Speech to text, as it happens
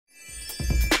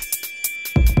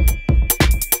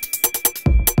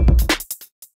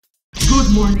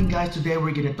morning, guys. Today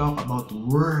we're gonna talk about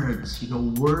words. You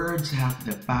know, words have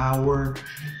the power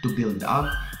to build up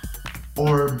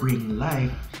or bring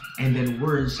life, and then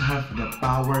words have the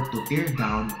power to tear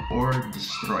down or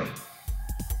destroy.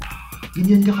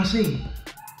 Ganyan ka kasi.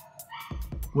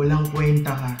 Walang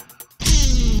kwenta ka.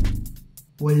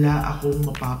 Wala akong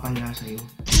mapapala sa'yo.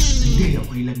 Hindi,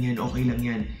 okay lang yan, okay lang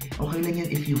yan. Okay lang yan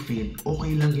if you fail.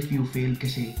 Okay lang if you fail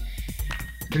kasi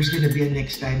there's gonna be a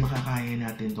next time makakaya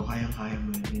natin to. Kayang-kaya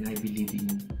mo yan, and I believe in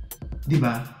you.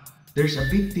 Diba? There's a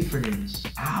big difference.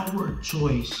 Our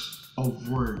choice of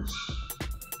words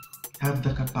have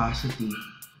the capacity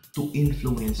to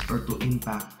influence or to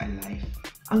impact a life.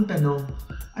 Ang tanong,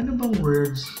 ano bang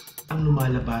words ang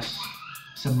lumalabas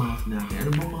sa mouth natin? Ano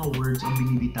bang mga words ang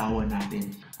binibitawan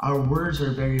natin? Our words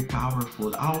are very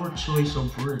powerful. Our choice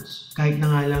of words. Kahit na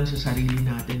nga lang sa sarili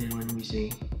natin, and when we say,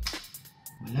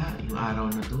 wala, yung araw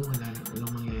na to,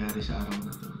 walang mangyayari sa araw na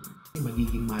to.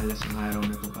 Magiging malas ang araw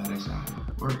na to para sa akin.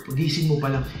 Or pagising mo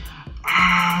pa lang,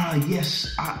 yes,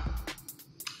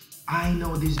 I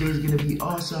know this day is gonna be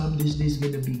awesome, this day is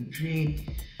gonna be great.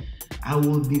 I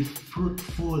will be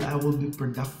fruitful, I will be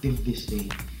productive this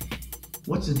day.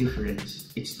 What's the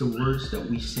difference? It's the words that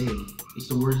we say.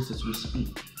 It's the words that we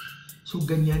speak. So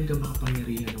ganyan ka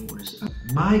makapangyarihan ng words.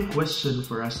 My question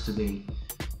for us today,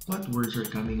 what words are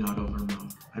coming out of our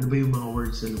mouth? Ano ba yung mga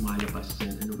words na lumalabas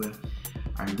dyan? Ano ba?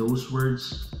 Are those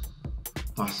words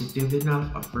positive enough,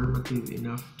 affirmative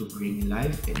enough to bring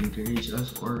life and encourage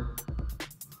us? Or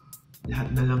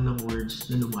lahat na lang ng words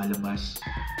na lumalabas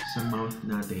sa mouth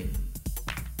natin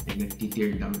ay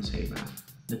nagti-tear down sa iba,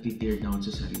 nagti-tear down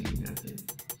sa sarili natin?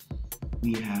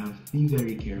 We have to be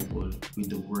very careful with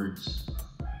the words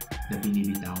na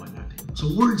binibitawan natin.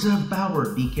 So words have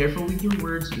power. Be careful with your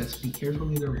words. Let's be careful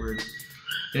with our words.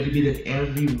 Let it be that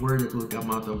every word that will come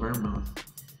out of our mouth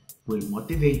will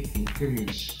motivate,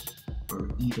 encourage, or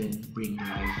even bring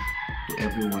life to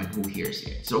everyone who hears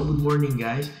it. So good morning,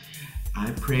 guys.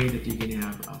 I pray that you're going to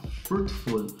have a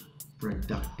fruitful,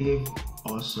 productive,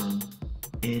 awesome,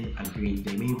 and a great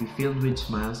day. May you be filled with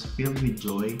smiles, filled with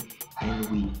joy, and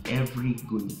with every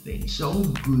good thing. So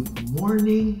good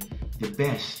morning. The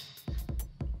best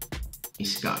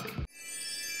is coming.